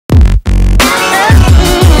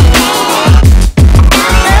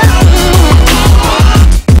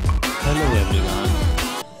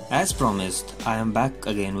As promised, I am back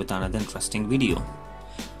again with another interesting video.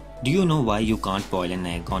 Do you know why you can't boil an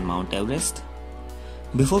egg on Mount Everest?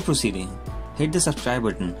 Before proceeding, hit the subscribe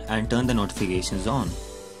button and turn the notifications on.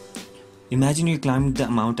 Imagine you climbed the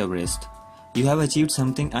Mount Everest. You have achieved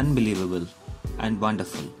something unbelievable and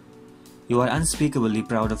wonderful. You are unspeakably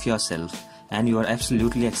proud of yourself and you are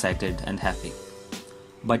absolutely excited and happy.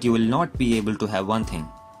 But you will not be able to have one thing,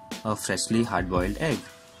 a freshly hard-boiled egg.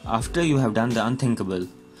 After you have done the unthinkable,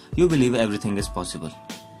 you believe everything is possible.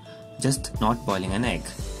 Just not boiling an egg.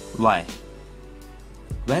 Why?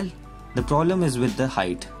 Well, the problem is with the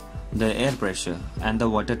height, the air pressure and the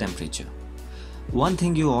water temperature. One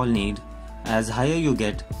thing you all need, as higher you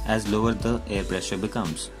get, as lower the air pressure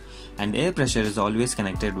becomes. And air pressure is always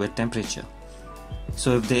connected with temperature.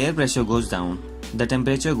 So if the air pressure goes down, the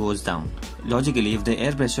temperature goes down. Logically, if the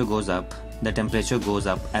air pressure goes up, the temperature goes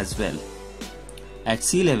up as well. At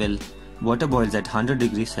sea level, water boils at 100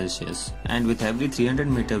 degrees Celsius, and with every 300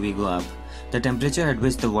 meter we go up, the temperature at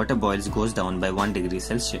which the water boils goes down by 1 degree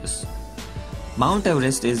Celsius. Mount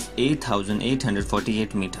Everest is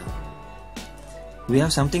 8,848 meters. We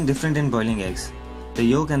have something different in boiling eggs. The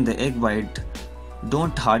yolk and the egg white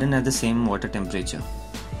don't harden at the same water temperature.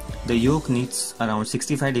 The yolk needs around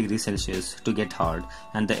 65 degrees Celsius to get hard,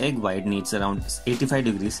 and the egg white needs around 85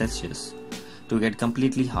 degrees Celsius to get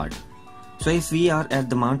completely hard. So if we are at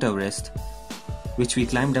the Mount Everest, which we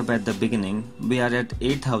climbed up at the beginning, we are at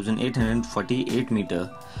 8,848 meters.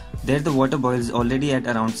 There the water boils already at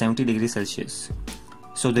around 70 degrees Celsius.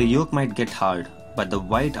 So the yolk might get hard, but the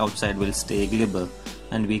white outside will stay glibber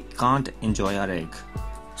and we can't enjoy our egg.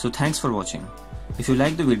 So thanks for watching. If you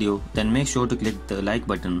like the video, then make sure to click the like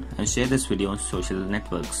button and share this video on social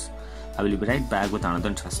networks. I will be right back with another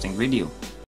interesting video.